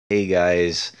Hey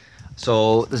guys,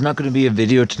 so there's not going to be a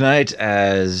video tonight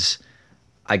as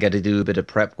I got to do a bit of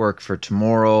prep work for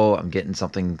tomorrow. I'm getting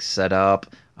something set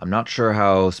up. I'm not sure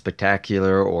how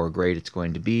spectacular or great it's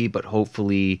going to be, but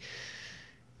hopefully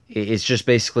it's just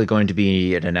basically going to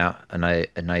be a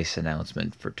nice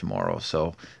announcement for tomorrow.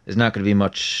 So there's not going to be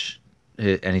much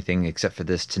anything except for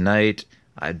this tonight.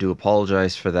 I do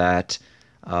apologize for that.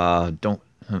 Don't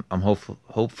I'm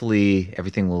hopefully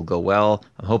everything will go well.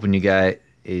 I'm hoping you guys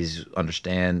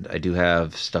understand I do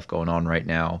have stuff going on right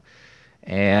now.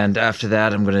 And after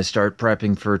that, I'm going to start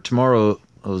prepping for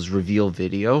tomorrow's reveal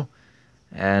video.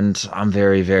 And I'm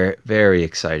very, very, very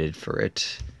excited for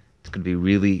it. It's going to be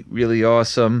really, really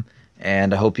awesome.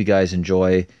 And I hope you guys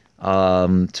enjoy.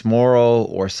 Tomorrow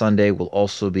or Sunday will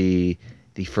also be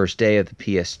the first day of the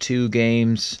PS2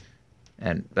 games.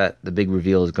 And that the big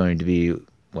reveal is going to be,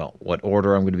 well, what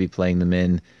order I'm going to be playing them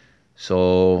in.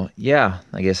 So yeah,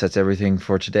 I guess that's everything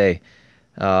for today.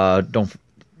 Don't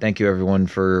Thank you everyone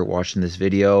for watching this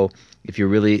video. If you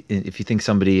think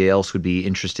somebody else would be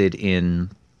interested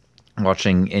in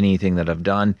watching anything that I've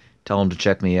done, tell them to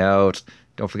check me out.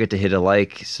 Don't forget to hit a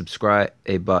like, subscribe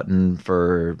a button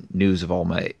for news of all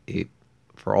my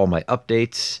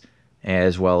updates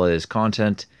as well as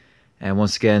content. And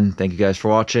once again, thank you guys for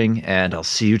watching, and I'll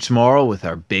see you tomorrow with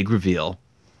our big reveal.